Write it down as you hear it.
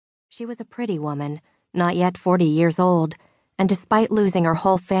She was a pretty woman, not yet 40 years old, and despite losing her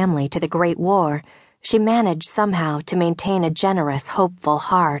whole family to the Great War, she managed somehow to maintain a generous, hopeful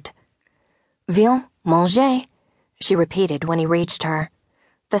heart. "Viens, manger," she repeated when he reached her.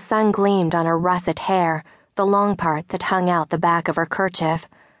 The sun gleamed on her russet hair, the long part that hung out the back of her kerchief.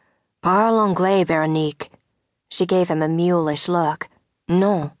 "Parle anglais, Véronique." She gave him a mulish look.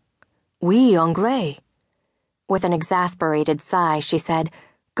 "Non." "Oui, anglais." With an exasperated sigh, she said,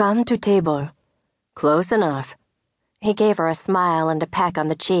 "Come to table." "Close enough." He gave her a smile and a peck on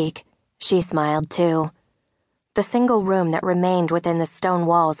the cheek. She smiled too. The single room that remained within the stone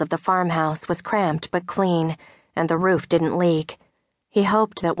walls of the farmhouse was cramped but clean, and the roof didn't leak. He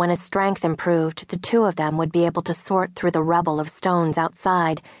hoped that when his strength improved, the two of them would be able to sort through the rubble of stones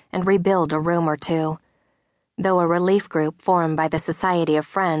outside and rebuild a room or two. Though a relief group formed by the Society of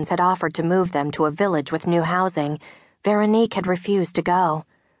Friends had offered to move them to a village with new housing, Véronique had refused to go.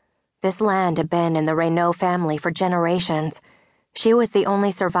 This land had been in the Renault family for generations. She was the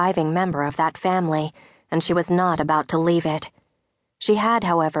only surviving member of that family, and she was not about to leave it. She had,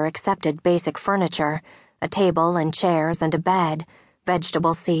 however, accepted basic furniture, a table and chairs and a bed,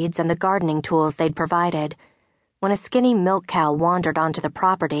 vegetable seeds and the gardening tools they'd provided. When a skinny milk cow wandered onto the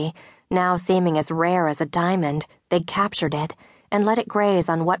property, now seeming as rare as a diamond, they'd captured it and let it graze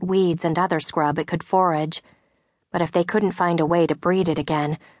on what weeds and other scrub it could forage. But if they couldn't find a way to breed it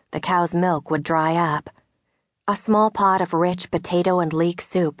again, the cow's milk would dry up. A small pot of rich potato and leek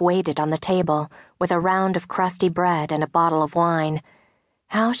soup waited on the table, with a round of crusty bread and a bottle of wine.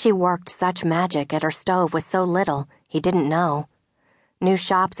 How she worked such magic at her stove with so little, he didn't know. New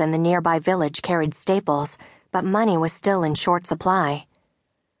shops in the nearby village carried staples, but money was still in short supply.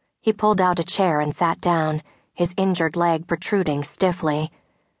 He pulled out a chair and sat down, his injured leg protruding stiffly.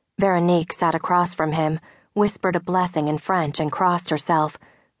 Véronique sat across from him, whispered a blessing in French and crossed herself,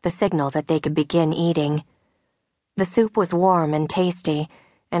 the signal that they could begin eating. The soup was warm and tasty,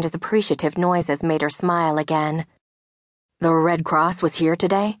 and his appreciative noises made her smile again. "The Red Cross was here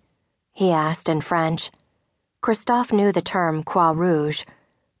today?" he asked in French. Christophe knew the term Croix Rouge.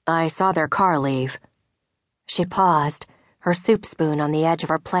 "I saw their car leave." She paused, her soup spoon on the edge of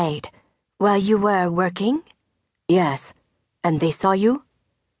her plate. "While you were working?" "Yes. And they saw you?"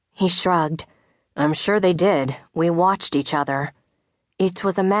 He shrugged. "I'm sure they did. We watched each other." "It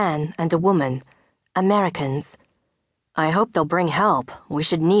was a man and a woman. Americans." "I hope they'll bring help. We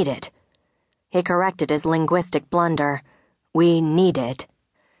should need it." He corrected his linguistic blunder. "We need it."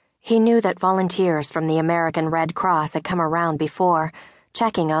 He knew that volunteers from the American Red Cross had come around before,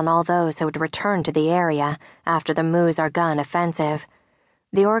 checking on all those who had returned to the area after the Meuse-Argonne offensive.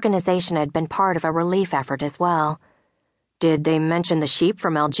 The organization had been part of a relief effort as well. "Did they mention the sheep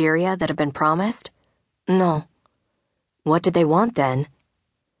from Algeria that had been promised?" "No." "What did they want then?"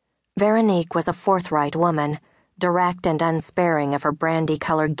 Véronique was a forthright woman, direct and unsparing of her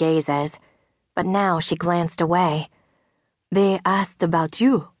brandy-colored gazes, but now she glanced away. "They asked about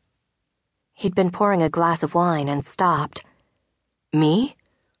you." He'd been pouring a glass of wine and stopped. "Me?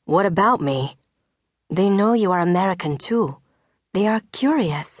 What about me?" "They know you are American, too. They are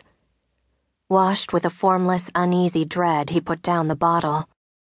curious." Washed with a formless, uneasy dread, he put down the bottle.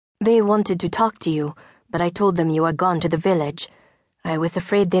 "They wanted to talk to you, but I told them you had gone to the village. I was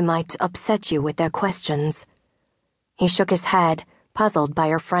afraid they might upset you with their questions." He shook his head, puzzled by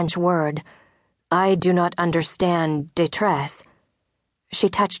her French word. "I do not understand détresse." She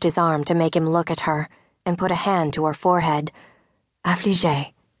touched his arm to make him look at her, and put a hand to her forehead.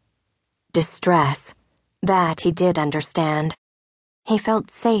 "Affligé." Distress. That he did understand. He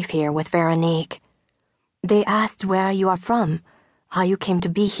felt safe here with Véronique. "They asked where you are from, how you came to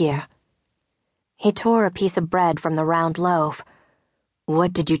be here." He tore a piece of bread from the round loaf.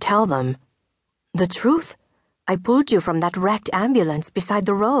 "What did you tell them?" "The truth. I pulled you from that wrecked ambulance beside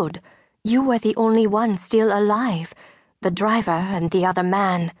the road. You were the only one still alive, the driver and the other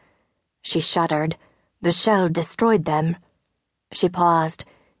man." She shuddered. "The shell destroyed them." She paused.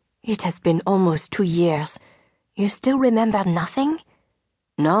 "It has been almost 2 years. You still remember nothing?"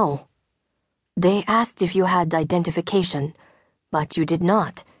 "No." "They asked if you had identification, but you did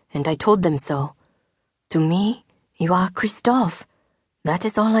not, and I told them so. To me, you are Christophe. That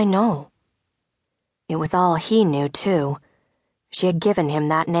is all I know." It was all he knew, too. She had given him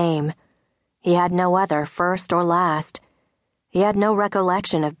that name. He had no other first or last. He had no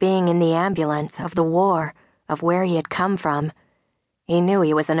recollection of being in the ambulance, of the war, of where he had come from. He knew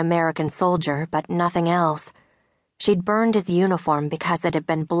he was an American soldier, but nothing else. She'd burned his uniform because it had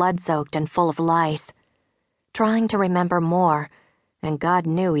been blood-soaked and full of lice. Trying to remember more, and God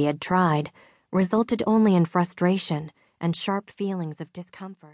knew he had tried, resulted only in frustration and sharp feelings of discomfort.